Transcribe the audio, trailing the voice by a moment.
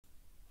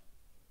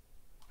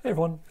Hey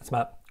everyone, it's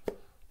Matt. Thought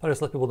I'd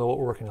just let people know what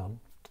we're working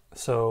on.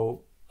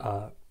 So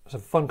there's a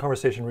fun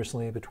conversation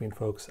recently between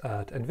folks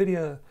at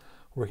NVIDIA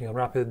working on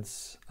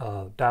Rapids,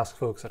 Dask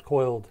folks at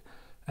Coiled,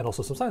 and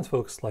also some science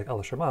folks like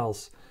Alistair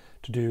Miles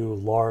to do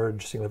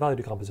large singular value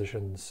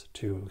decompositions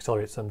to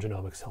accelerate some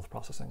genomics health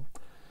processing.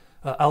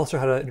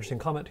 Alistair had an interesting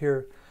comment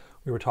here.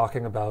 We were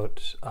talking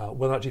about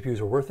whether or not GPUs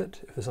are worth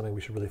it, if there's something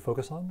we should really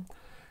focus on.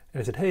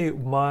 And he said, hey,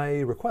 my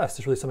request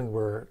is really something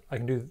where I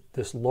can do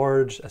this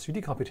large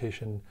SVD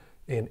computation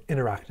in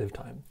interactive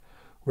time,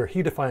 where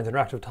he defines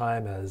interactive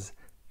time as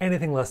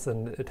anything less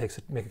than it takes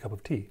to make a cup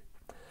of tea.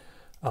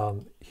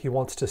 He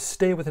wants to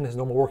stay within his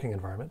normal working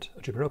environment,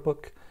 a Jupyter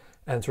Notebook,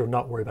 and sort of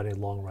not worry about any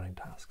long-running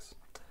tasks.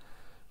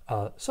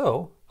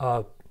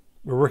 We're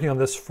working on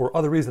this for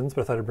other reasons,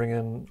 but I thought I'd bring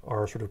in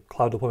our sort of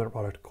cloud deployment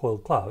product,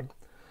 Coiled Cloud,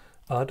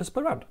 to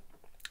play around.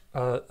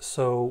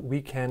 So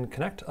we can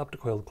connect up to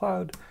Coiled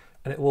Cloud,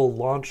 and it will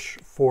launch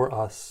for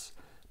us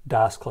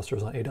Dask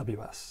clusters on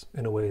AWS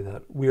in a way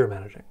that we are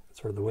managing.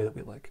 It's sort of the way that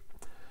we like.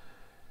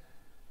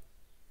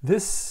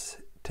 This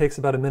takes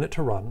about a minute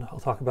to run. I'll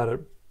talk about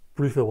it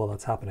briefly while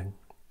that's happening.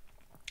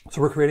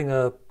 So we're creating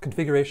a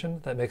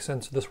configuration that makes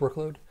sense for this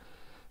workload.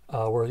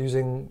 We're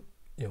using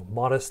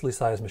modestly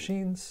sized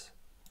machines,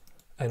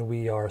 and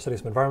we are setting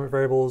some environment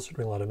variables,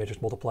 doing a lot of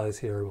matrix multiplies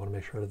here. We want to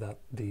make sure that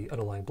the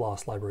underlying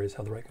BLAS libraries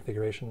have the right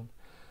configuration.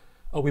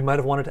 We might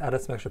have wanted to add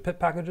some extra pip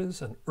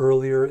packages. An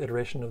earlier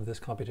iteration of this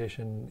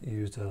computation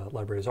used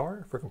library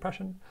ZAR for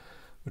compression,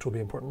 which will be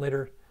important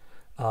later.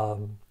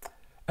 And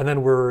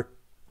then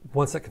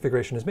once that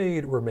configuration is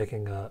made, we're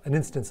making an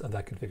instance of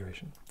that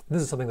configuration.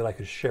 This is something that I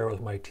could share with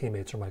my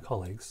teammates or my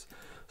colleagues,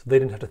 so they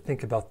didn't have to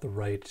think about the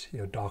right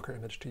Docker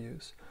image to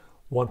use.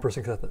 One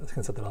person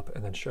can set that up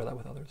and then share that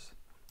with others.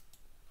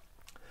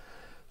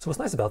 So what's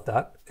nice about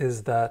that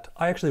is that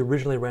I actually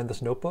originally ran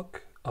this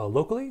notebook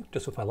locally,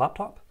 just with my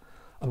laptop.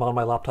 I'm on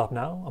my laptop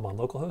now. I'm on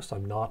localhost.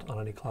 I'm not on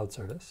any cloud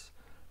service.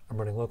 I'm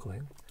running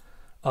locally.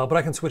 But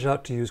I can switch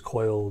out to use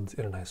Coiled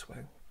in a nice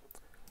way.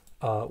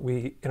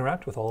 We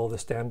interact with all the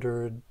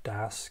standard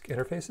Dask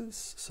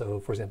interfaces.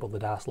 So for example, the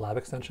Dask lab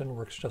extension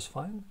works just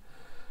fine.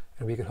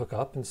 And we can hook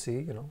up and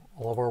see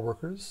all of our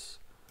workers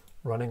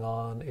running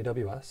on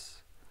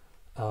AWS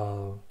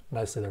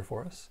nicely there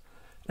for us.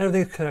 And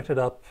everything's connected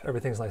up.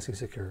 Everything's nicely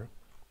secure.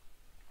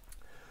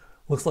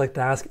 Looks like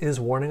Dask is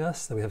warning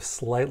us that we have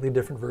slightly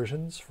different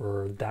versions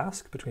for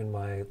Dask between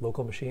my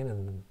local machine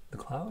and the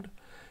cloud,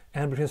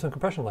 and between some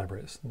compression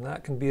libraries. And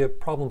that can be a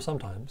problem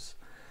sometimes.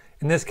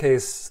 In this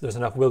case, there's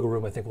enough wiggle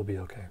room, I think we'll be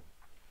okay.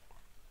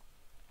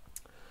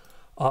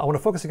 I want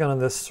to focus again on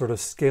this sort of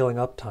scaling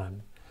up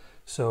time.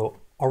 So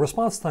our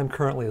response time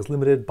currently is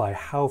limited by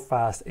how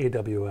fast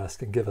AWS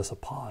can give us a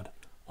pod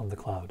on the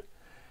cloud.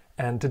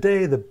 And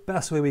today, the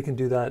best way we can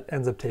do that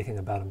ends up taking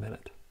about a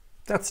minute.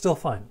 That's still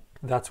fine.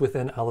 That's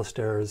within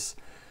Alistair's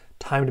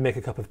time to make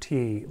a cup of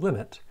tea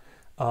limit,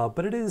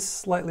 but it is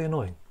slightly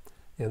annoying.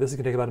 This is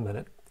going to take about a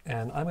minute,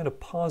 and I'm going to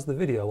pause the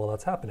video while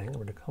that's happening, and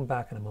we're going to come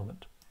back in a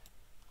moment.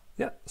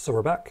 Yeah, so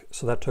we're back.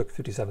 So that took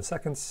 57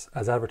 seconds,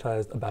 as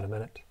advertised, about a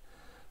minute.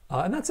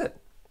 And that's it.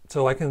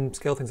 So I can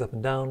scale things up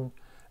and down,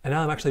 and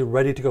now I'm actually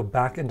ready to go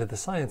back into the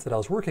science that I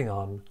was working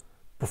on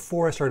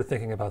before I started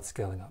thinking about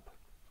scaling up.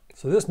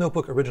 So this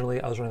notebook,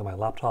 originally, I was running on my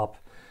laptop.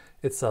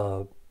 It's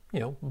a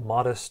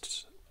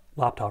modest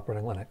laptop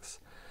running Linux,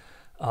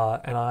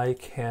 and I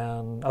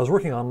was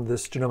working on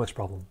this genomics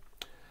problem.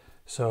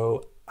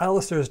 So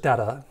Alistair's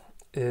data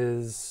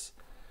is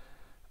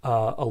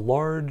a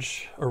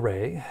large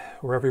array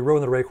where every row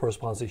in the array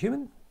corresponds to a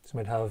human. So you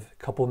might have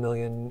a couple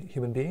million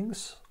human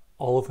beings,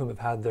 all of whom have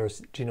had their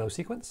genome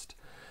sequenced.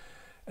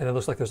 And it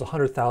looks like there's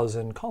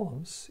 100,000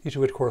 columns, each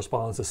of which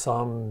corresponds to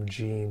some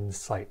gene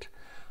site.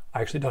 I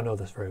actually don't know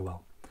this very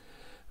well,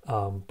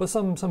 but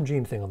some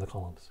gene thing on the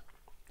columns.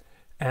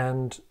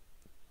 And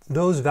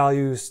those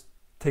values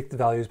take the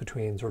values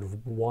between sort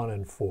of 1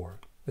 and 4,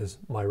 is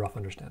my rough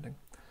understanding.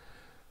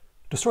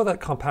 To store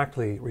that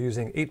compactly, we're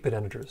using 8-bit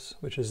integers,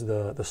 which is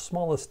the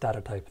smallest data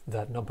type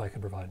that NumPy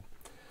can provide.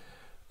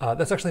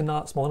 That's actually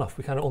not small enough.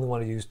 We kind of only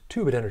want to use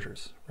 2-bit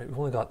integers, right? We've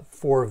only got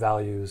 4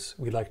 values.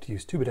 We'd like to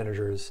use 2-bit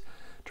integers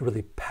to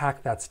really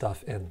pack that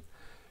stuff in.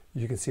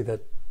 You can see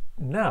that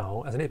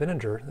now, as an 8-bit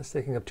integer, it's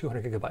taking up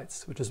 200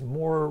 gigabytes, which is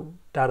more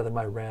data than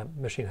my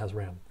machine has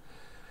RAM.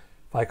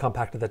 If I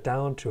compacted that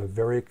down to a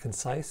very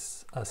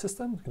concise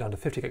system, down to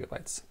 50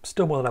 gigabytes.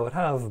 Still more than I would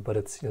have, but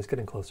it's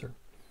getting closer.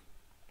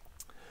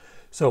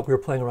 So we were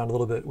playing around a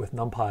little bit with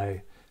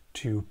NumPy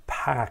to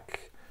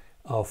pack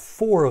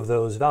 4 of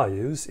those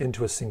values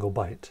into a single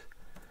byte.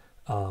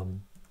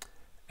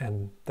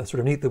 And that's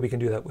sort of neat that we can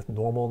do that with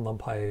normal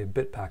NumPy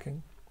bit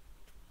packing.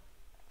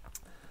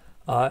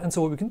 And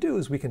so what we can do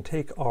is we can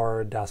take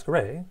our Dask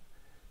array,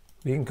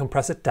 we can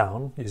compress it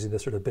down using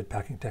this sort of bit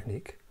packing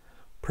technique,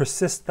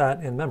 persist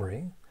that in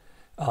memory,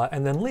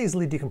 and then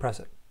lazily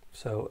decompress it.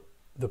 So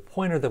the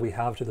pointer that we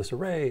have to this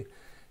array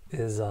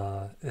is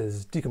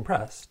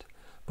decompressed,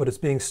 but it's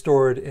being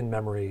stored in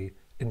memory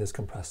in this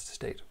compressed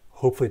state,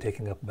 hopefully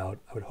taking up about,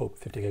 I would hope,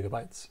 50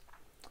 gigabytes.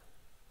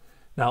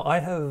 Now I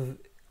have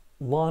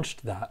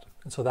launched that.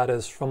 And so that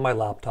is from my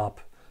laptop,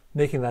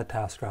 making that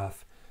task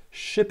graph,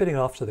 shipping it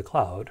off to the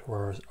cloud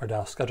where our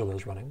Dask scheduler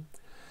is running.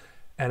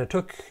 And it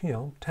took,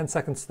 10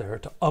 seconds there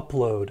to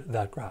upload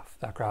that graph.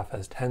 That graph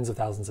has tens of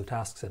thousands of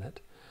tasks in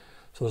it.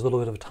 So there's a little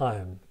bit of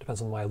time,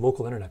 depends on my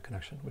local internet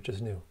connection, which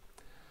is new.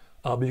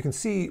 But you can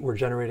see we're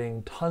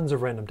generating tons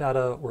of random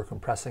data, we're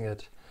compressing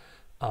it,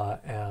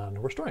 and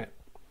we're storing it.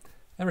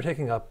 And we're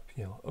taking up,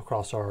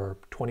 across our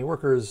 20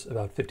 workers,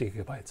 about 50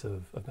 gigabytes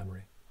of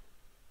memory.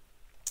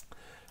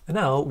 And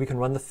now we can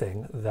run the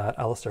thing that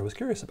Alistair was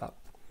curious about,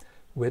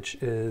 which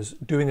is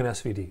doing an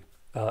SVD.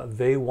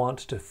 They want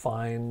to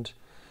find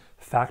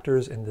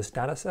factors in this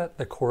data set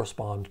that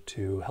correspond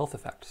to health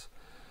effects.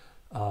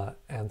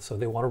 And so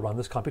they want to run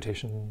this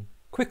computation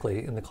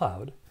quickly in the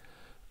cloud,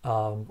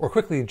 or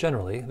quickly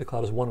generally. The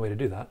cloud is one way to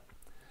do that.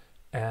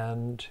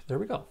 And there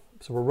we go.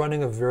 So we're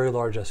running a very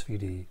large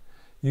SVD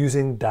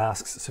using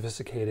Dask's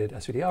sophisticated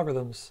SVD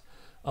algorithms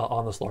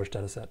on this large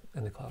data set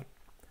in the cloud.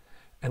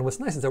 And what's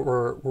nice is that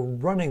we're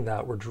running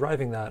that, we're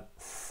driving that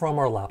from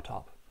our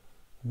laptop.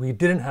 We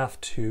didn't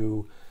have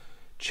to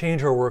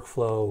change our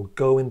workflow,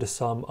 go into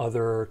some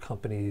other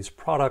company's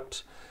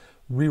product,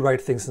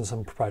 rewrite things in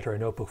some proprietary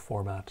notebook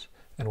format,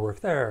 and work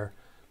there.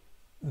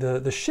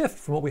 The shift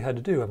from what we had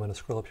to do, I'm going to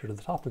scroll up here to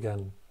the top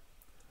again.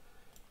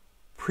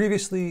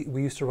 Previously,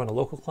 we used to run a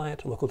local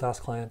client, a local Dask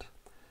client,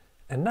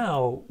 and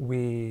now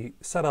we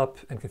set up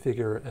and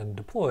configure and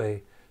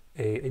deploy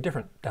a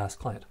different Dask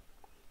client,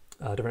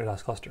 a different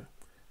Dask cluster,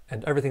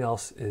 and everything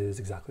else is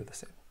exactly the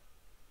same.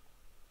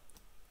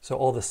 So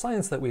all the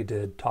science that we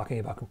did, talking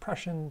about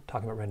compression,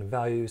 talking about random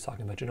values,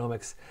 talking about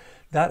genomics,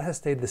 that has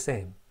stayed the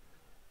same.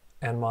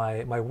 And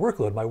my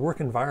workload, my work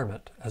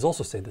environment has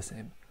also stayed the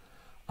same.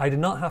 I did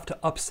not have to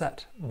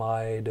upset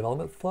my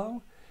development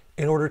flow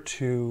in order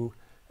to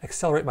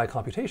accelerate my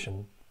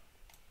computation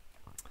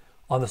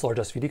on this large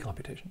SVD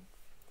computation.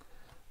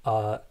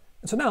 And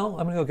so now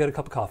I'm going to go get a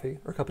cup of coffee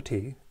or a cup of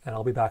tea, and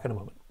I'll be back in a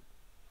moment.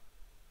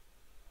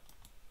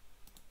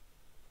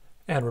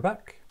 And we're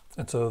back.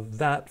 And so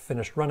that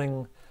finished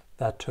running.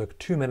 That took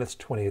 2 minutes,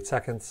 28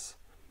 seconds.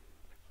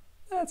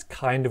 That's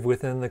kind of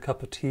within the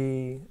cup of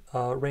tea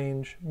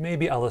range.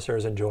 Maybe Alistair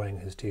is enjoying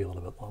his tea a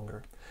little bit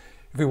longer.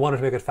 If we wanted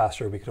to make it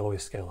faster, we could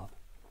always scale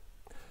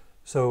up.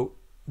 So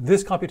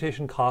this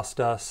computation cost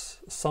us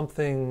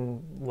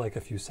something like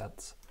a few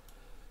cents.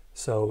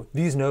 So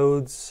these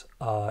nodes,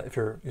 if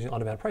you're using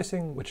on-demand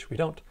pricing, which we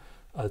don't,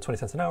 20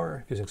 cents an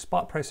hour. If you're using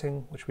spot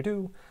pricing, which we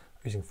do,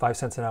 we're using 5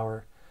 cents an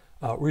hour.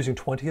 We're using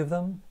 20 of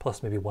them,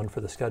 plus maybe one for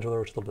the scheduler,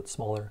 which is a little bit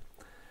smaller.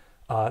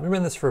 We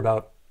ran this for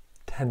about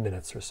 10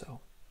 minutes or so.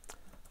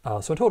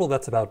 So in total,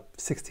 that's about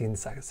 16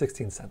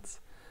 cents.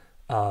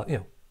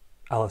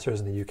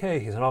 Alistair's in the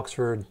UK, he's in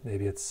Oxford,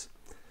 maybe it's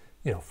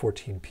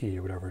 14p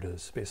or whatever it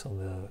is based on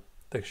the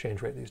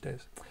exchange rate these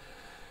days.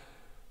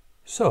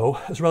 So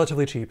it's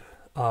relatively cheap.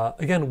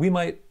 Again, we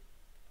might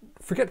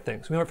forget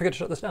things. We might forget to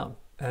shut this down,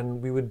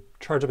 and we would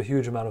charge up a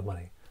huge amount of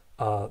money.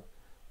 We're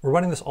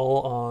running this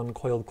all on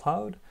Coiled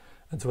Cloud,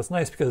 and so it's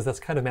nice because that's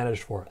kind of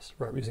managed for us.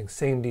 Right? We're using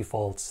same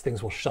defaults.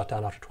 Things will shut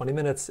down after 20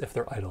 minutes if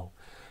they're idle.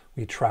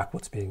 We track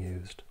what's being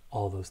used,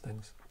 all those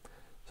things.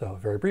 So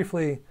very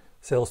briefly,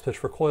 sales pitch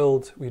for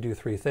Coiled, we do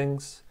 3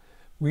 things.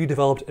 We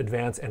developed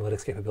advanced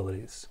analytics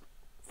capabilities.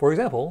 For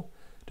example,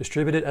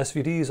 distributed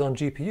SVDs on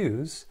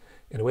GPUs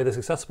in a way that's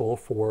accessible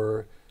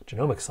for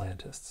genomics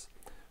scientists.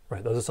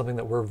 Right, those are something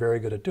that we're very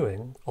good at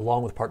doing,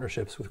 along with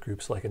partnerships with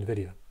groups like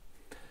NVIDIA.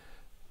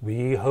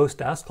 We host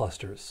Dask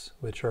clusters,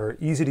 which are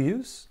easy to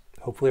use.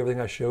 Hopefully everything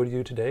I showed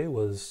you today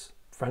was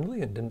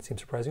friendly and didn't seem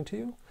surprising to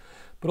you,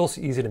 but also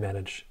easy to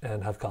manage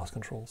and have cost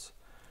controls.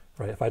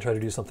 Right, if I try to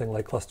do something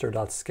like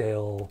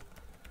cluster.scale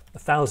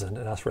 1,000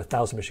 and ask for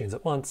 1,000 machines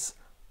at once,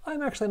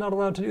 I'm actually not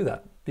allowed to do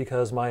that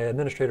because my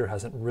administrator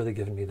hasn't really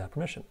given me that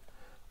permission.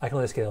 I can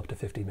only scale up to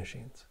 50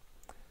 machines.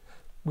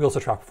 We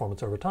also track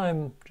performance over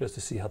time just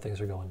to see how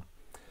things are going.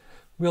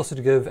 We also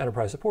do give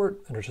enterprise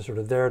support and are just sort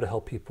of there to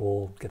help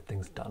people get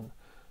things done,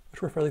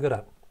 which we're fairly good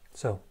at.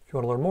 So if you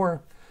want to learn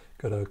more,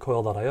 go to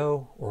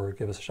coiled.io or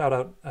give us a shout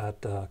out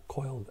at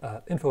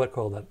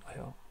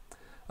info@coiled.io.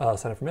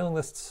 Sign up for mailing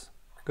lists,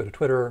 go to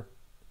Twitter,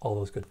 all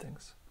those good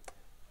things.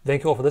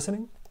 Thank you all for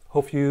listening.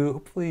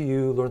 Hopefully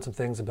you learned some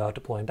things about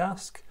deploying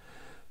Dask,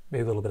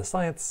 maybe a little bit of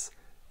science,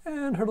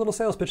 and heard a little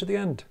sales pitch at the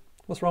end.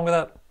 What's wrong with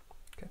that?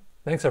 Okay.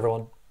 Thanks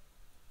everyone.